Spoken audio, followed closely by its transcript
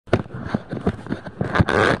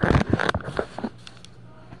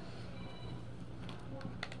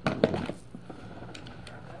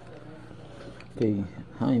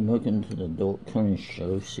Welcome to the Adult Clearing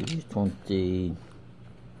Show, Series 25.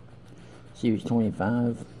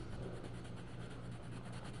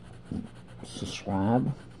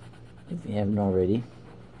 Subscribe if you haven't already.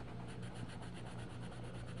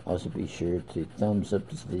 Also be sure to thumbs up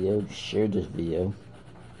this video, share this video.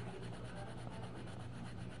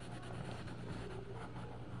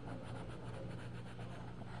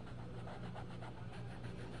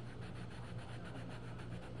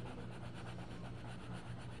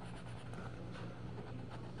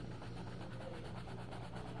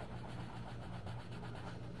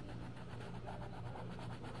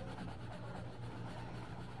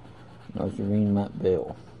 Also ring my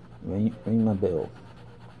bell. Ring my bell.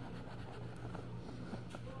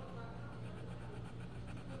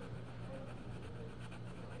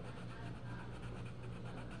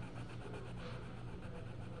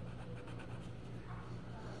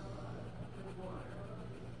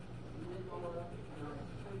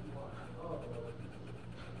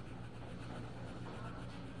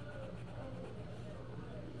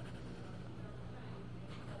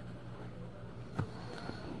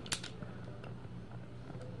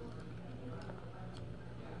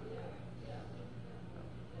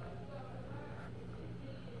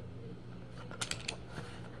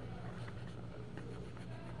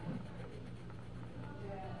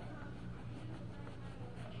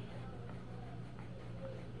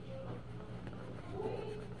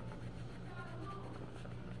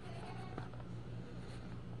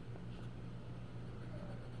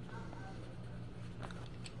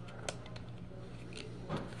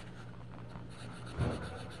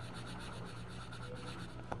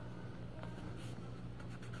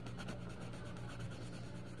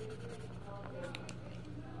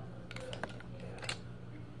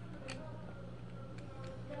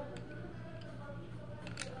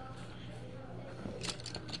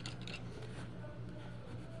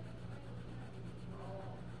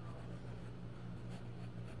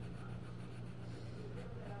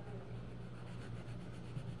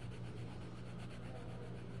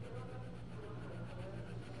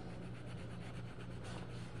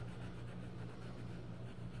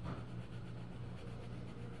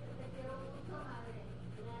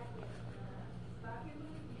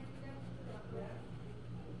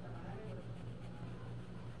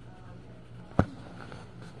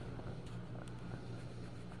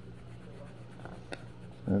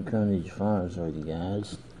 What kind of these flowers are you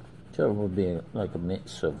guys? Color will be like a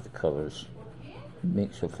mix of the colors,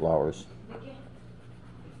 mix of flowers.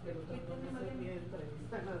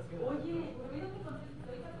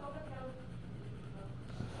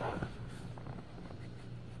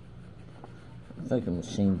 I think I'm going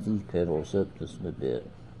to change these petals up just a bit.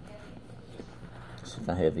 See if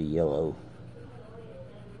I have a yellow.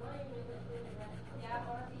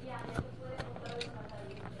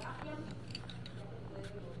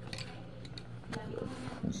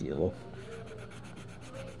 It's yellow.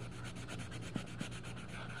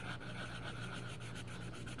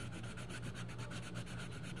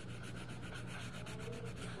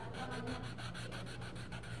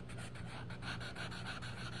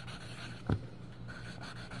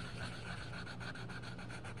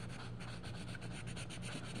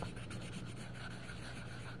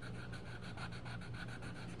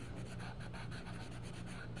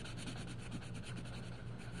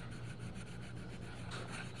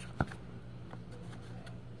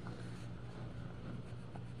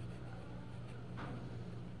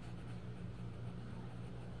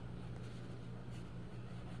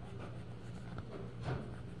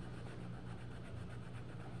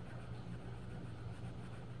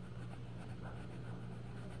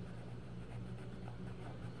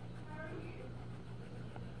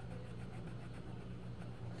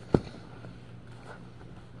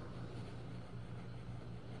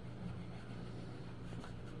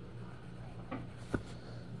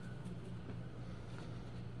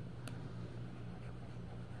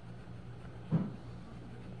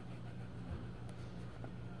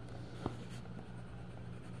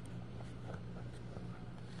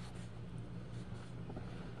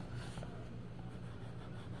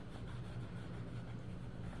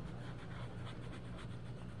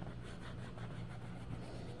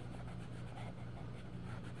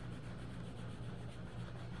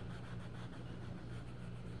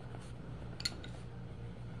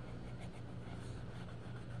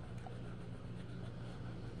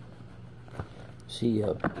 See,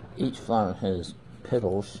 each flower has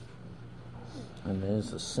petals, and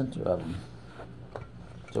there's the center of them.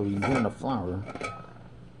 So when you're doing a flower,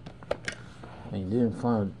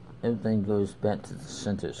 everything goes back to the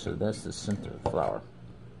center. So that's the center of the flower.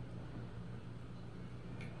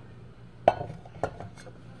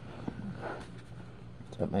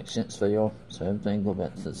 That makes sense for y'all? So everything go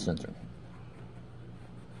back to the center.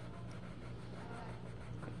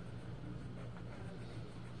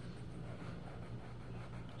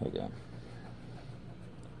 There you go.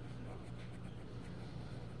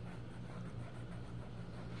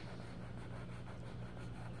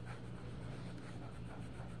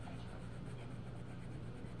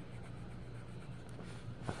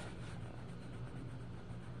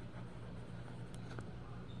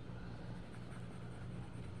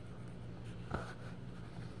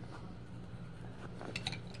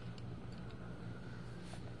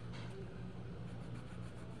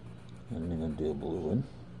 And I'm going to do a blue one.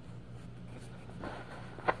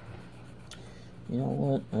 You know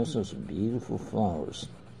what? Those are some beautiful flowers.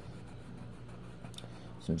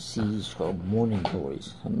 Some seeds called morning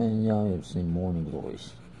glories. How many of y'all have seen morning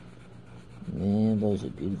glories? Man, those are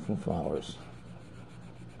beautiful flowers.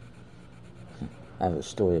 I have a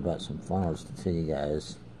story about some flowers to tell you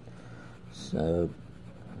guys. So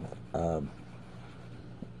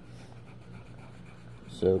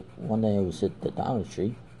one day I was at the Dollar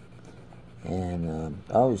Tree, and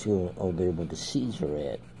I always go over there where the seeds are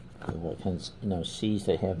at. What kind of seeds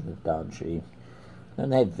they have in the Dollar Tree.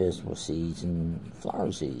 And they have vegetable seeds and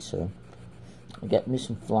flower seeds. So I got me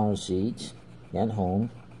some flower seeds, got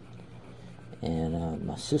home, and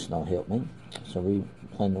my sister-in-law helped me. So we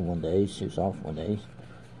planted one day. She was off one day.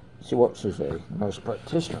 She works as a nurse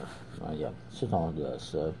practitioner. Yeah, sister-in-law does.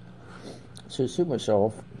 So she was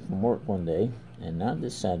off from work one day, and I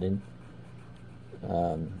decided,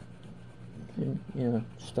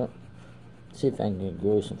 start see if I can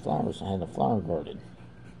grow some flowers. I had a flower garden.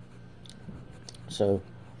 So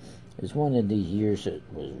it's one of these years that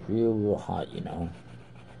was real hot,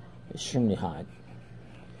 extremely hot,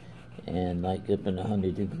 and like up in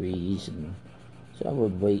 100 degrees, and so I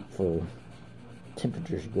would wait for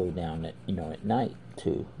temperatures to go down at night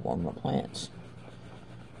to warm my plants.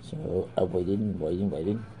 So I waited and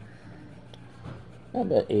waited.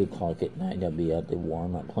 About 8 o'clock at night, I'll be out there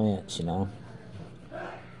warming my plants,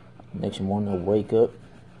 Next morning, I wake up,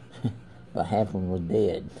 about half of them were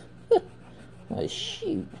dead. Like,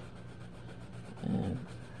 shoot.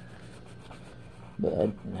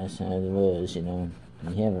 But that's how it was, You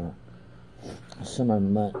have a summer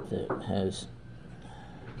month that has,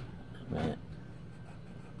 man.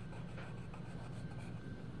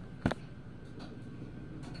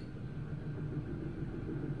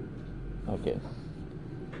 Okay.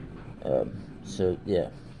 So, yeah.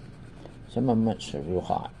 Summer months are real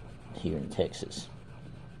hot here in Texas.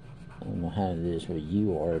 I don't know how it is where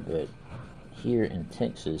you are, but here in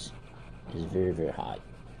Texas is very, very hot.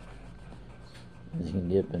 You can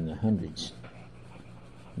get up in the hundreds.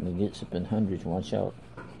 When it gets up in hundreds, watch out.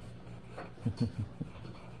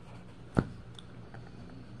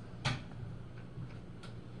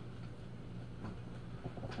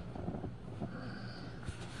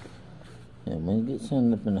 And when it gets up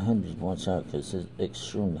in the hundreds, watch out, because it's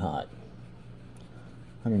extremely hot.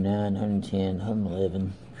 109, 110,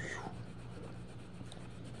 111.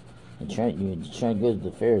 And try to go to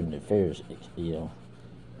the fair, and the fair's,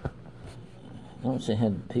 I don't see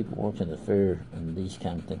how people work in the fair in these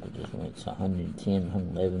kind of temperatures when it's 110,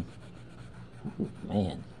 111.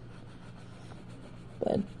 Man.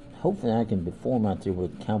 But hopefully I can perform out there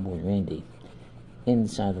with Cowboy Randy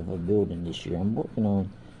inside of a building this year. I'm working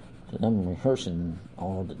on, because I'm rehearsing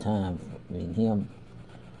all the time for me and him.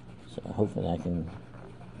 So hopefully I can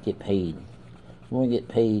get paid. When we get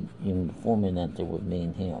paid, performing out there with me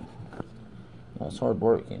and him. It's hard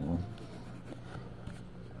work,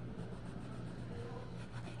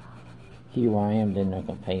 Here where I am, they're not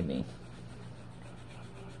going to pay me.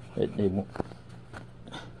 But they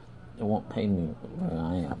won't pay me where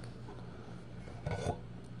I am.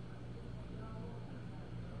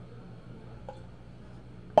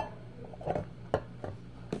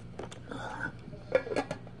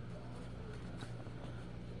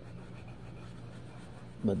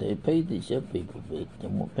 But they pay these other people, but they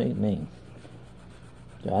won't pay me.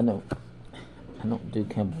 So I don't do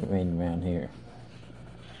Cowboy Randy around here.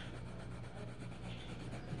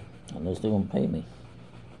 Unless they're gonna pay me.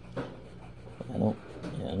 I don't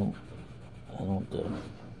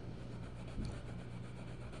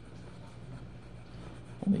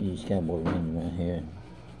let me use Cowboy Randy around here.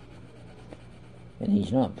 And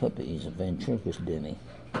he's not a puppet, he's a ventriloquist dummy.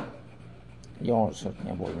 Y'all saw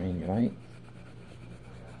Cowboy Randy, right?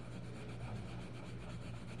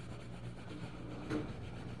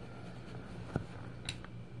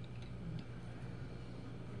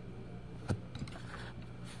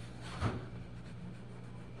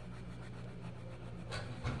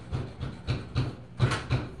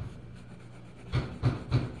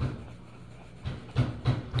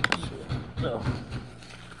 So.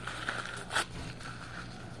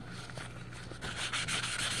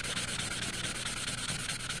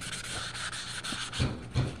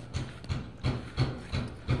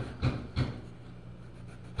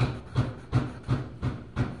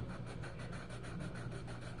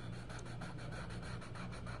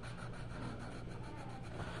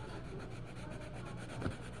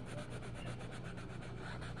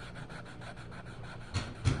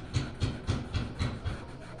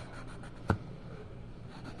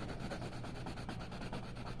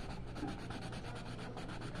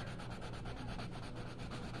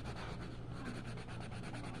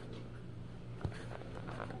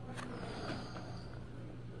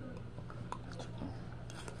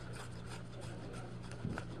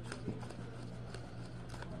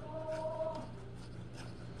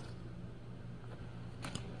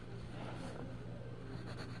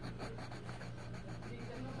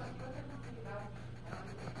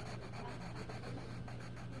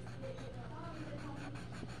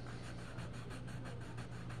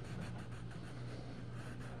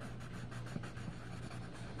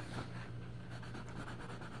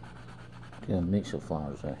 Got a mix of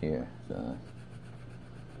flowers right here. So.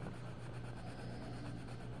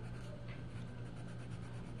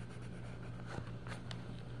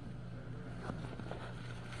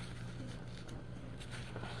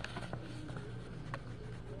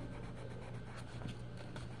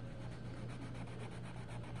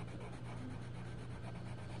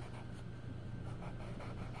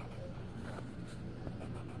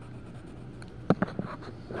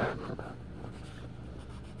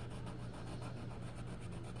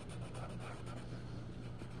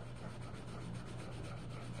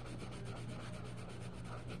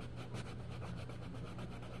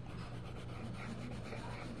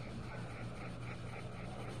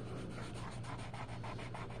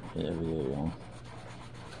 There we go.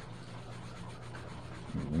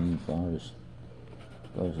 Green flowers.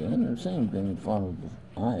 I've never seen green flowers.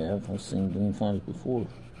 I've seen green flowers before.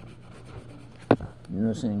 You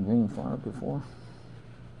never seen green flowers before?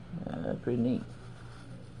 Pretty neat.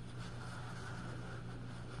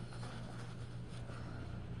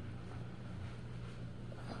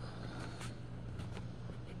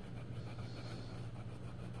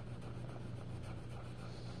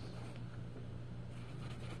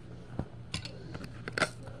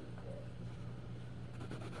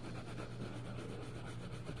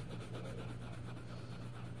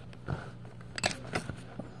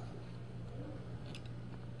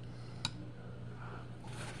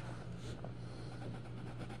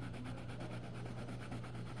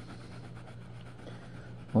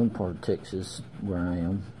 One part of Texas where I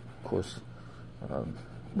am, of course,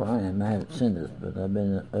 where I am, I haven't seen this, but I've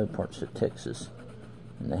been in other parts of Texas,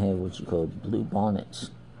 and they have what you call blue bonnets.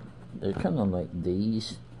 They're kind of like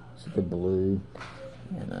these, so they're blue,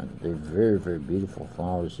 and they're very, very beautiful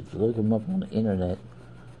flowers. If you look them up on the internet,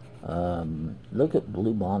 look at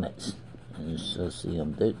blue bonnets, and you'll see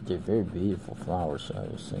them. They're very beautiful flowers. I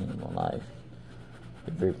was seeing in my life.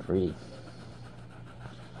 They're very pretty.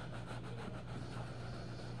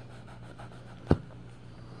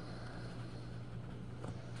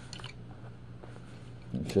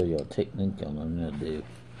 I'll show you a technique on what I'm going to do.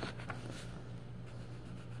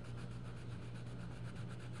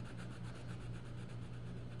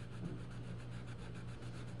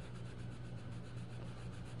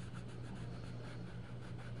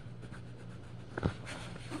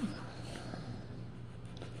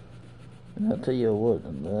 And I'll tell you what, I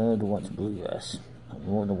love to watch bluegrass. I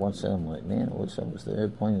love to watch them. I'm like, man, I wish I was there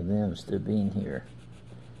playing with them instead of being here.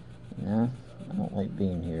 You know, I don't like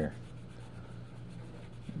being here.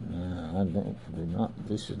 I don't.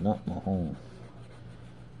 This is not my home.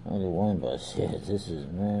 I only one by said, this is,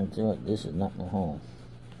 man, this is not my home.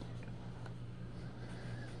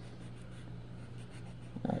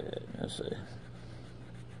 Alright, let's see.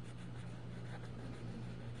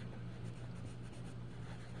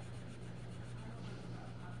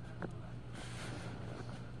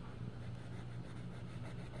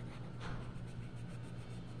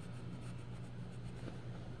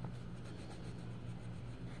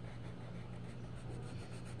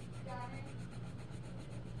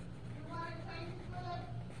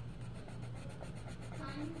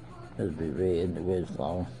 That'd be red, the red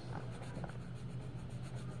flower.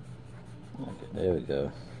 Okay, there we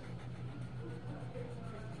go.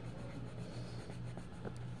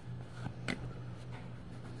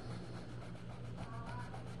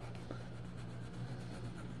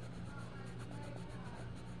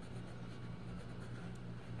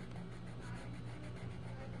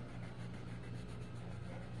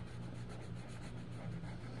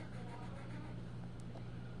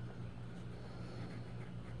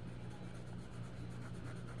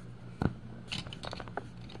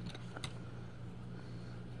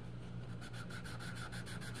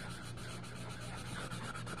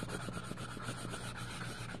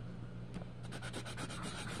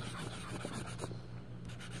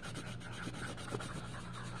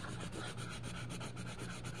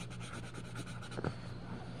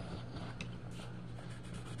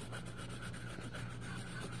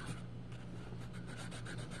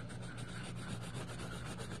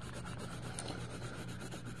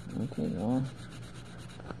 Okay, on.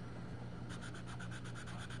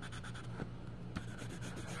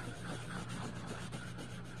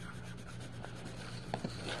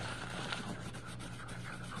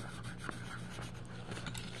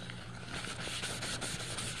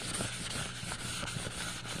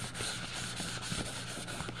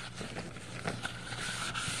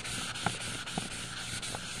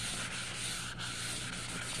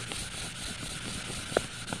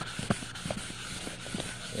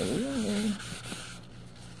 There we go.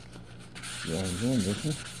 Yeah, I'm doing this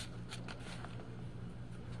one.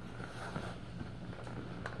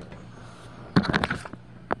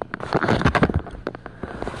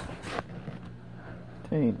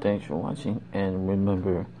 Hey, thanks for watching, and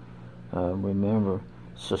remember,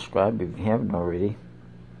 subscribe if you haven't already,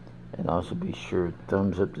 and also be sure to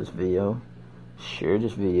thumbs up this video, share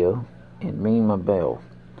this video, and ring my bell.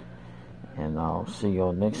 And I'll see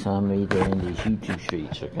y'all next time either in these YouTube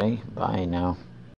streets. Okay, bye now.